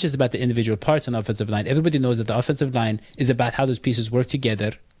 It's not just about the individual parts on the offensive line. Everybody knows that the offensive line is about how those pieces work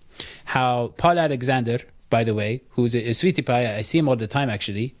together. How Paul Alexander, by the way, who's a sweetie pie, I see him all the time,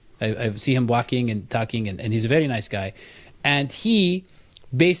 actually. I see him walking and talking, and he's a very nice guy. And he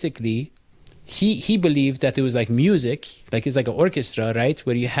basically, he believed that it was like music, like it's like an orchestra, right?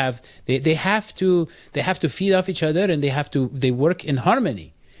 Where you have, they have to feed off each other, and they work in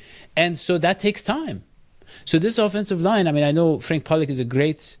harmony. And so that takes time. So this offensive line, I mean, I know Frank Pollock is a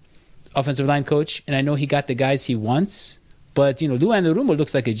great offensive line coach, and I know he got the guys he wants. But, Lou Anarumo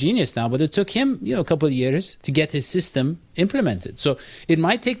looks like a genius now, but it took him, a couple of years to get his system implemented. So it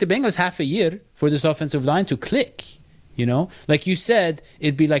might take the Bengals half a year for this offensive line to click, Like you said,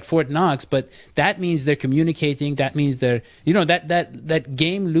 it'd be like Fort Knox, but that means they're communicating. That means they're, that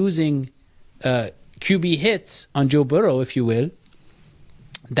game-losing QB hit on Joe Burrow, if you will,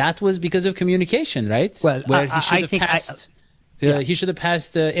 that was because of communication, right? Well, where he should have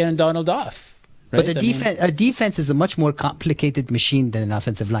passed Aaron Donald off. Right? But a defense is a much more complicated machine than an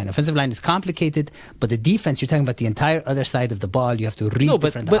offensive line. Offensive line is complicated, but the defense, you're talking about the entire other side of the ball. You have to read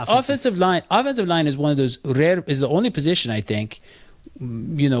different but offensive line is one of those is the only position, I think,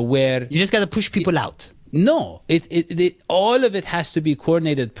 where you just got to push people out. No, all of it has to be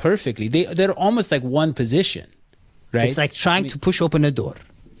coordinated perfectly. They're almost like one position, right? It's like trying to push open a door.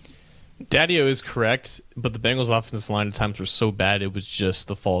 Daddio is correct, but the Bengals' offensive line at times were so bad it was just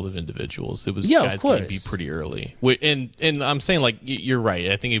the fault of individuals. It was guys going to be pretty early. And I'm saying, like, you're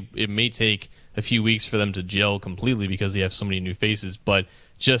right. I think it may take a few weeks for them to gel completely because they have so many new faces, but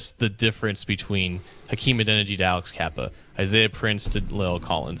just the difference between Hakeem Adeniji to Alex Kappa, Isaiah Prince to La'el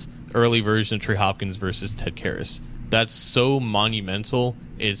Collins, early version of Trey Hopkins versus Ted Karras, that's so monumental,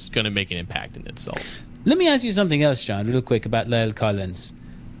 it's going to make an impact in itself. Let me ask you something else, John, real quick about La'el Collins.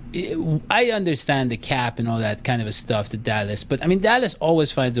 I understand the cap and all that kind of stuff to Dallas, but I mean, Dallas always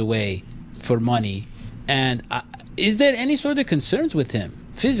finds a way for money. And is there any sort of concerns with him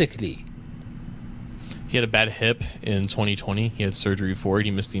physically? He had a bad hip in 2020. He had surgery for it.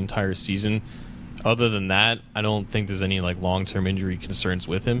 He missed the entire season. Other than that, I don't think there's any long-term injury concerns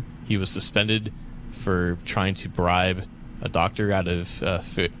with him. He was suspended for trying to bribe a doctor out of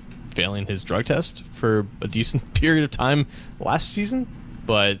failing his drug test for a decent period of time last season.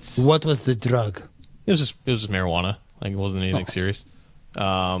 But what was the drug? It was just marijuana. It wasn't anything serious.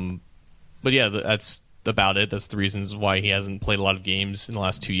 But yeah, that's about it. That's the reasons why he hasn't played a lot of games in the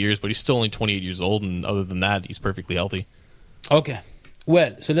last 2 years. But he's still only 28 years old, and other than that, he's perfectly healthy. Okay.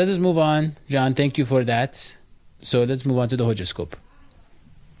 Well, so let us move on, John. Thank you for that. So let's move on to the Hojascope.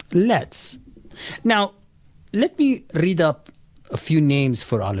 Let's. Now, let me read up a few names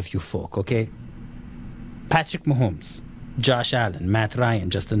for all of you folk, okay? Patrick Mahomes, Josh Allen, Matt Ryan,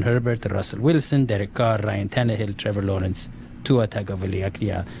 Justin Herbert, Russell Wilson, Derek Carr, Ryan Tannehill, Trevor Lawrence, Tua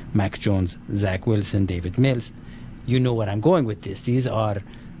Tagovailoa, Mac Jones, Zach Wilson, David Mills. You know where I'm going with this. These are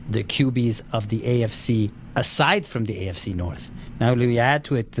the QBs of the AFC, aside from the AFC North. Now, we add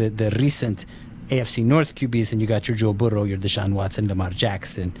to it the recent AFC North QBs, and you got your Joe Burrow, your Deshaun Watson, Lamar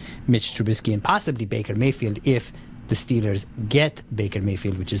Jackson, Mitch Trubisky, and possibly Baker Mayfield if the Steelers get Baker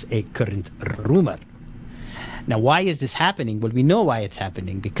Mayfield, which is a current rumor. Now, why is this happening? Well, we know why it's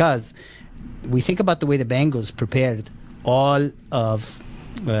happening because we think about the way the Bengals prepared all of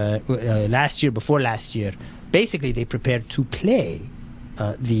last year, before last year. Basically, they prepared to play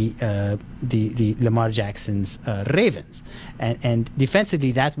the Lamar Jackson's Ravens. And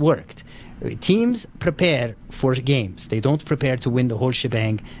defensively, that worked. Teams prepare for games. They don't prepare to win the whole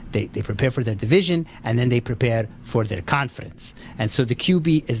shebang. They prepare for their division, and then they prepare for their conference. And so the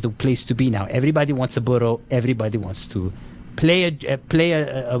QB is the place to be now. Everybody wants a Burrow. Everybody wants to play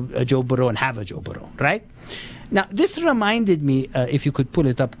a Joe Burrow and have a Joe Burrow, right? Now, this reminded me, if you could pull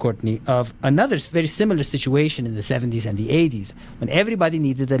it up, Courtney, of another very similar situation in the 70s and the 80s when everybody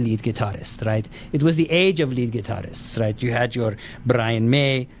needed a lead guitarist, right? It was the age of lead guitarists, right? You had your Brian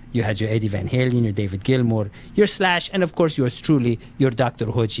May, you had your Eddie Van Halen, your David Gilmour, your Slash, and of course yours truly, your Dr.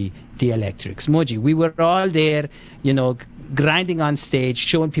 Hoji, the Electric Smoji. We were all there, grinding on stage,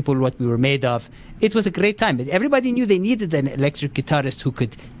 showing people what we were made of. It was a great time. Everybody knew they needed an electric guitarist who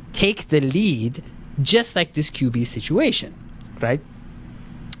could take the lead, just like this QB situation, right?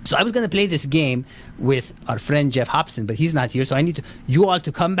 So I was going to play this game with our friend Jeff Hobson, but he's not here, so I need you all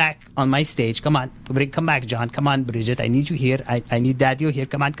to come back on my stage. Come on, come back, John. Come on, Bridget. I need you here. I need Daddio here.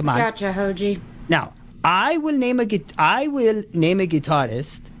 Come on. Gotcha, Hoji. Now, I will name a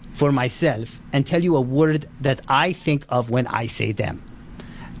guitarist for myself and tell you a word that I think of when I say them.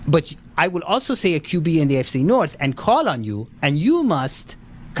 But I will also say a QB in the AFC North and call on you, and you must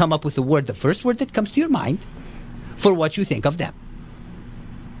come up with a word, the first word that comes to your mind, for what you think of them.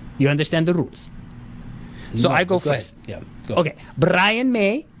 You understand the rules? So No, I go ahead. first. Yeah, go. Okay. Brian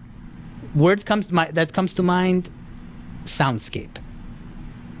May, word that comes to mind, soundscape.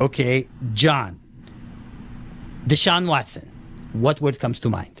 Okay. John. Deshaun Watson, what word comes to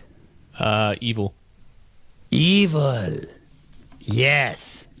mind? Evil. Evil.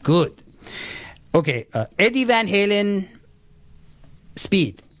 Yes. Good. Okay. Eddie Van Halen,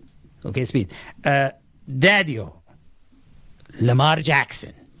 speed. Okay, speed. Daddio, Lamar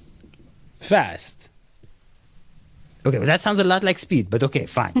Jackson. Fast. Okay, well, that sounds a lot like speed, but okay,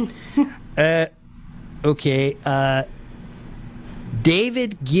 fine.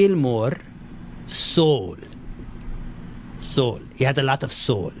 David Gilmour, soul. Soul. He had a lot of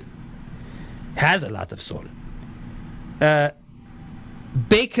soul. Has a lot of soul.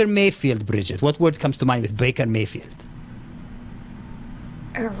 Baker Mayfield, Bridget. What word comes to mind with Baker Mayfield?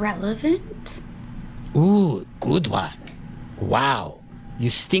 Irrelevant? Ooh, good one. Wow. You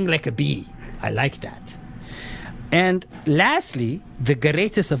sting like a bee. I like that. And lastly, the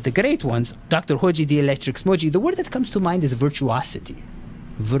greatest of the great ones, Dr. Hoji the Electric Smoji. The word that comes to mind is virtuosity.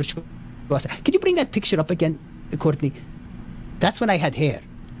 Virtuosity. Can you bring that picture up again, Courtney? That's when I had hair.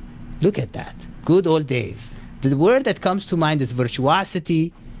 Look at that. Good old days. The word that comes to mind is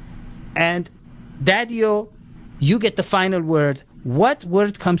virtuosity. And Daddio, you get the final word. What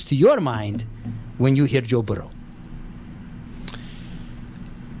word comes to your mind when you hear Joe Burrow?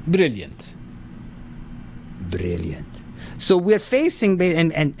 Brilliant. Brilliant. So we're facing,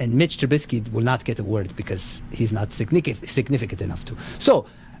 and Mitch Trubisky will not get a word because he's not significant enough to. So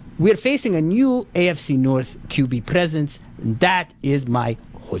we're facing a new AFC North QB presence, and that is my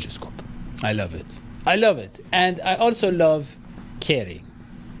horoscope. I love it. I love it. And I also love caring.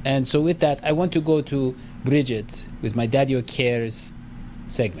 And so with that, I want to go to Bridget with my Daddio Cares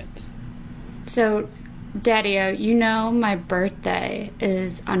segment. So, Daddy-o, you know my birthday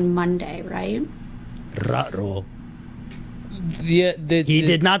is on Monday, right? Ruh-roh. He He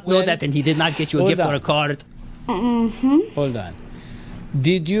did not know that, and he did not get you a Hold gift or on. a card. Hold on.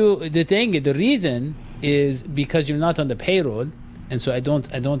 The reason is because you're not on the payroll, and so I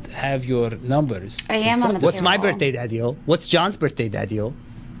don't have your numbers. I am on the What's my payroll. birthday, Daddy-o? What's John's birthday, Daddy-o?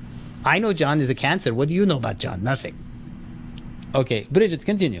 I know John is a Cancer. What do you know about John? Nothing. Okay, Bridget,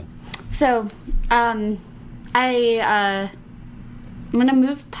 continue. So, I'm gonna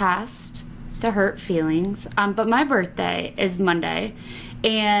move past the hurt feelings. But my birthday is Monday,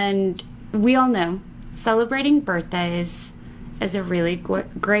 and we all know celebrating birthdays is a really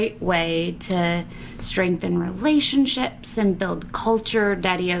great way to strengthen relationships and build culture.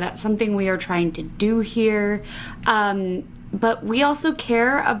 Daddy-o, that's something we are trying to do here. But we also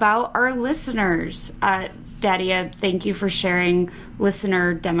care about our listeners. Daddy-o, thank you for sharing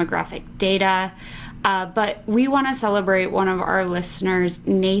listener demographic data. But we want to celebrate one of our listeners,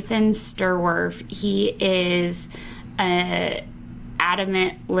 Nathan Sturworth. He is an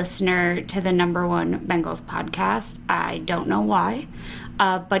adamant listener to the #1 Bengals podcast. I don't know why,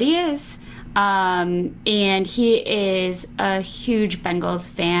 but he is. And he is a huge Bengals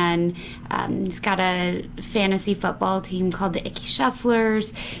fan. He's got a fantasy football team called the Icky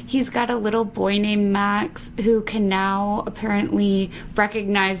Shufflers. He's got a little boy named Max who can now apparently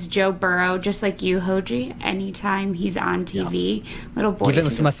recognize Joe Burrow, just like you, Hoji, anytime he's on TV. Little boy. Give him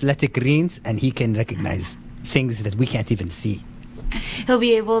can some just- athletic greens, and he can recognize things that we can't even see. He'll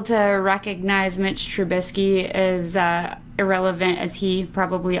be able to recognize Mitch Trubisky as irrelevant as he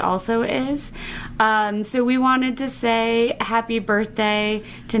probably also is. So we wanted to say happy birthday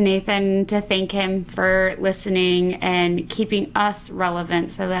to Nathan, to thank him for listening and keeping us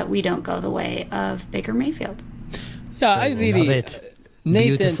relevant so that we don't go the way of Baker Mayfield. Yeah, I really Love it.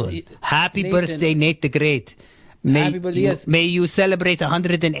 Nathan, Beautiful. Happy Nathan- birthday, Nate the Great. May, Happy birthday, yes. May you celebrate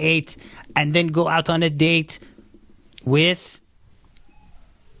 108 and then go out on a date with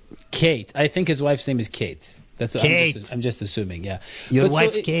Kate. I think his wife's name is Kate. That's Kate. I'm just assuming. Yeah, your But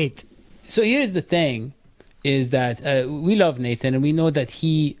wife, Kate. So here's the thing, is that we love Nathan, and we know that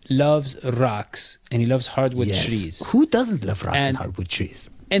he loves rocks and he loves hardwood trees. Who doesn't love rocks and And- hardwood trees?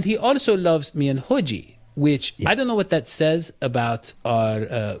 And he also loves me and Hoji, which I don't know what that says about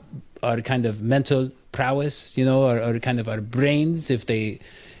our kind of mental prowess, or kind of our brains, if they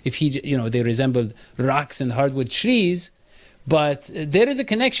resemble rocks and hardwood trees. But there is a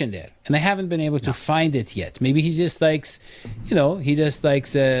connection there, and I haven't been able to find it yet. Maybe he just likes, he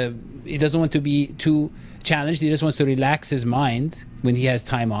doesn't want to be too challenged. He just wants to relax his mind when he has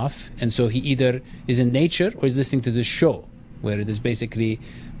time off. And so he either is in nature or is listening to the show, where there's basically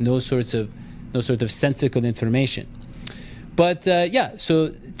no sort of sensical information. But so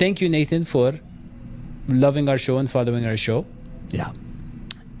thank you, Nathan, for loving our show and following our show. Yeah.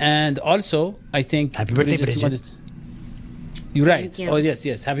 And also, I think Happy birthday, Bridget. You're right. Thank you. Oh,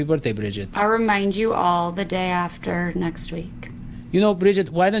 yes. Happy birthday, Bridget. I'll remind you all the day after next week. Bridget,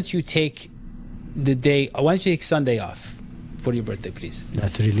 why don't you take Sunday off for your birthday, please?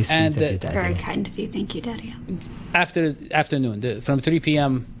 That's really sweet And, of you, it's Daddy. Very kind of you. Thank you, Daddy. Afternoon, from 3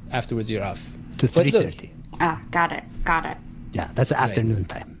 p.m. afterwards, you're off. To But look, 3:30. Ah, got it. Yeah, that's afternoon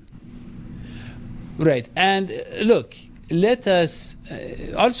time. Right. And look, let us...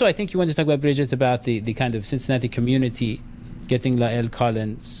 also, I think you want to talk about, Bridget, about the kind of Cincinnati community getting La'el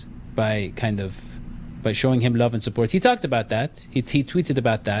Collins by showing him love and support. He talked about that. He tweeted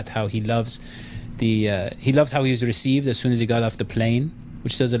about that, how he loved how he was received as soon as he got off the plane,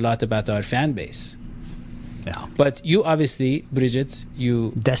 which says a lot about our fan base. Yeah. But you obviously, Bridget,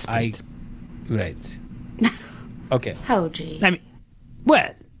 Desperate. Right. Okay. Hoji. I mean,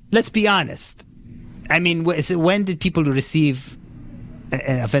 well, let's be honest. I mean, when did people receive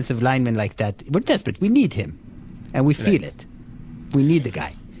an offensive lineman like that? We're desperate. We need him. And we feel it. We need the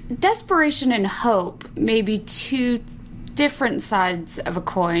guy. Desperation and hope may be two different sides of a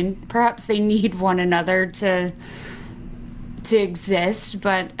coin. Perhaps they need one another to exist,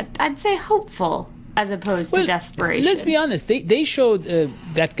 but I'd say hopeful as opposed to desperation. Let's be honest. They showed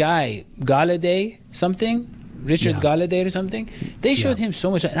that guy, Galladay, Richard Galladay or something. They showed him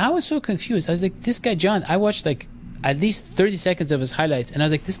so much. And I was so confused. I was like, this guy, John, I watched like at least 30 seconds of his highlights. And I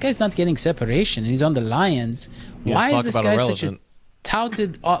was like, this guy's not getting separation. And he's on the Lions. Why is this guy such a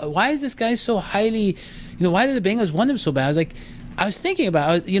touted? Why is this guy so highly, why did the Bengals want him so bad? I was thinking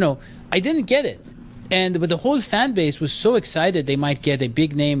about, I didn't get it. But the whole fan base was so excited they might get a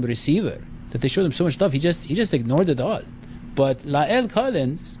big name receiver that they showed him so much love. He just ignored it all. But La'el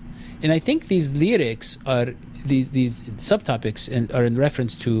Collins, and I think these lyrics are these subtopics and are in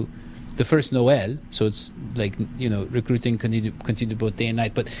reference to the first Noel. So it's like recruiting continue both day and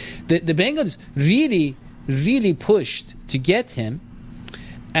night. But the Bengals really, really pushed to get him,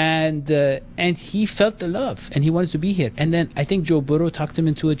 and he felt the love and he wanted to be here. And then I think Joe Burrow talked him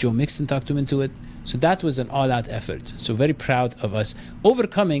into it. Joe Mixon talked him into it. So that was an all-out effort. So very proud of us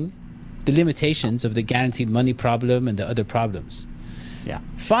overcoming the limitations of the guaranteed money problem and the other problems. Yeah.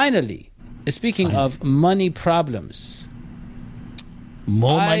 Finally, speaking of money problems.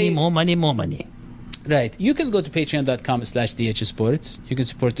 More money. Right. You can go to patreon.com/DHSports. You can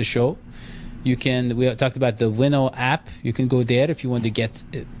support the show. We talked about the Winnow app. You can go there if you want to get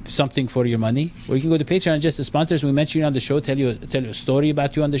something for your money. Or you can go to Patreon and just the sponsors. We mention you on the show, tell you a story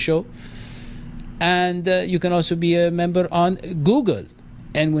about you on the show. And you can also be a member on Google.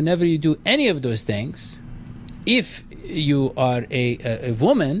 And whenever you do any of those things, if you are a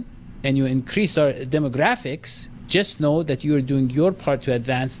woman and you increase our demographics, just know that you are doing your part to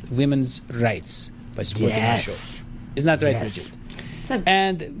advance women's rights by supporting our show. Isn't that right, Bridget? It's a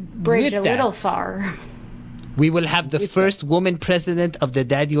And bridge with a little far. We will have the first woman president of the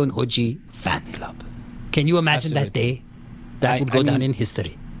Daddy on Hoji fan club. Can you imagine that day? That would go down in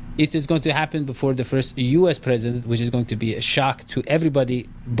history. It is going to happen before the first U.S. president, which is going to be a shock to everybody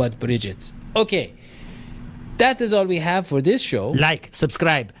but Bridget. Okay. That is all we have for this show. Like,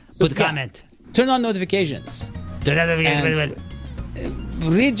 subscribe, put comment. Turn on notifications. And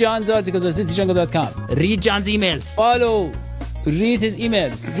read John's articles at cincyjungle.com. read John's emails. Read his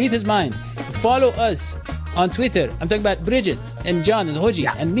emails. Read his mind. Follow us on Twitter. I'm talking about Bridget and John and Hoji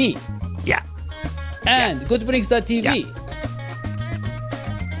and me. Yeah. And go to Brinks.tv. Yeah.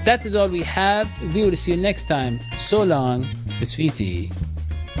 That is all we have. We will see you next time. So long, Sweetie.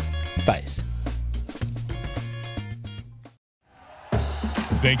 Bye.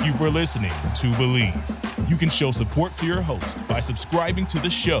 Thank you for listening to Believe. You can show support to your host by subscribing to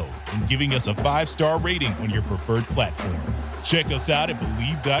the show and giving us a 5-star rating on your preferred platform. Check us out at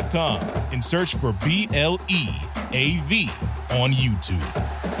Believe.com and search for BLEAV on YouTube.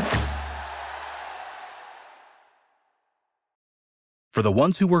 For the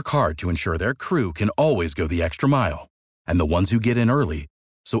ones who work hard to ensure their crew can always go the extra mile, and the ones who get in early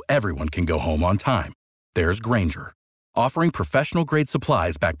so everyone can go home on time, there's Grainger, offering professional-grade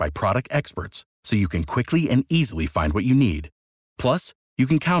supplies backed by product experts so you can quickly and easily find what you need. Plus, you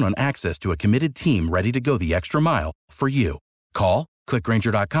can count on access to a committed team ready to go the extra mile for you. Call, click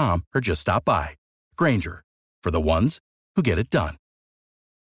Grainger.com, or just stop by. Grainger, for the ones who get it done.